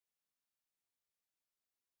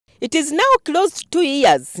It is now close to 2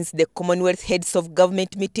 years since the Commonwealth Heads of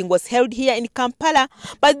Government meeting was held here in Kampala,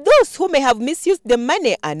 but those who may have misused the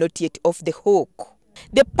money are not yet off the hook.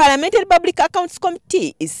 The Parliamentary Public Accounts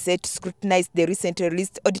Committee is set to scrutinize the recently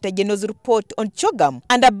released Auditor General's report on Chogm,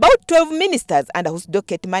 and about 12 ministers under whose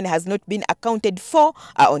docket money has not been accounted for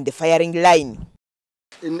are on the firing line.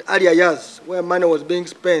 In earlier years, where money was being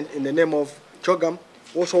spent in the name of Chogm,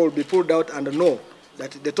 also will be pulled out and know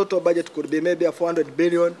that the total budget could be maybe a 400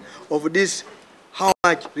 billion of this, how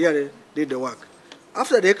much really did the work.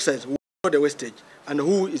 After the exercise, we know the wastage and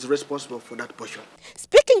who is responsible for that portion.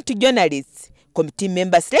 Speaking to journalists, committee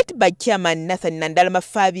members led by Chairman Nathan Nandalama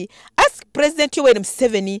Fabi asked President Yoweri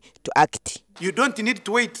Museveni to act. You don't need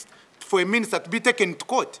to wait for a minister to be taken to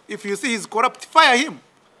court. If you see he's corrupt, fire him.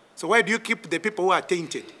 So why do you keep the people who are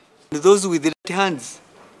tainted? Those with the right hands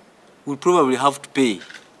will probably have to pay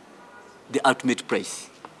the ultimate price.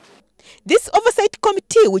 This oversight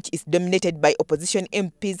committee, which is dominated by opposition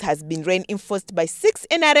MPs, has been reinforced by 6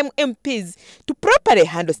 NRM MPs to properly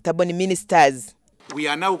handle stubborn ministers. We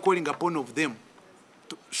are now calling upon of them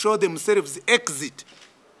to show themselves exit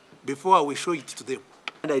before we show it to them.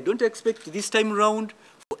 And I don't expect this time round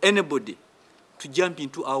for anybody to jump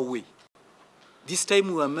into our way. This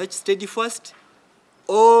time we are much steadfast.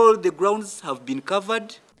 All the grounds have been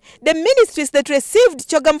covered. The ministries that received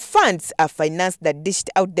Chogm funds are finance that dished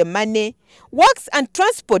out the money, works and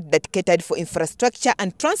transport that catered for infrastructure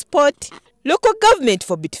and transport, local government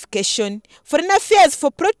for beautification, foreign affairs for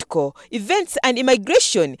protocol, events and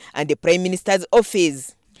immigration, and the Prime Minister's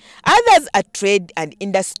office. Others are trade and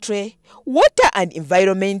industry, water and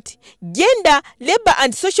environment, gender, labor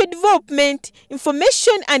and social development,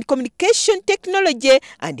 information and communication technology,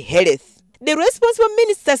 and health. The responsible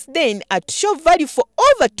ministers then are to show value for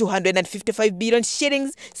over 255 billion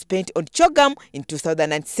shillings spent on Chogm in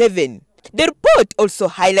 2007. The report also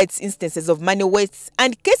highlights instances of money wastes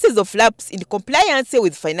and cases of lapse in compliance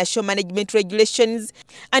with financial management regulations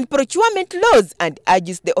and procurement laws, and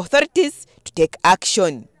urges the authorities to take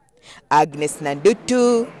action. Agnes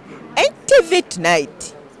Nandutu, NTV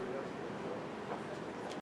Tonight.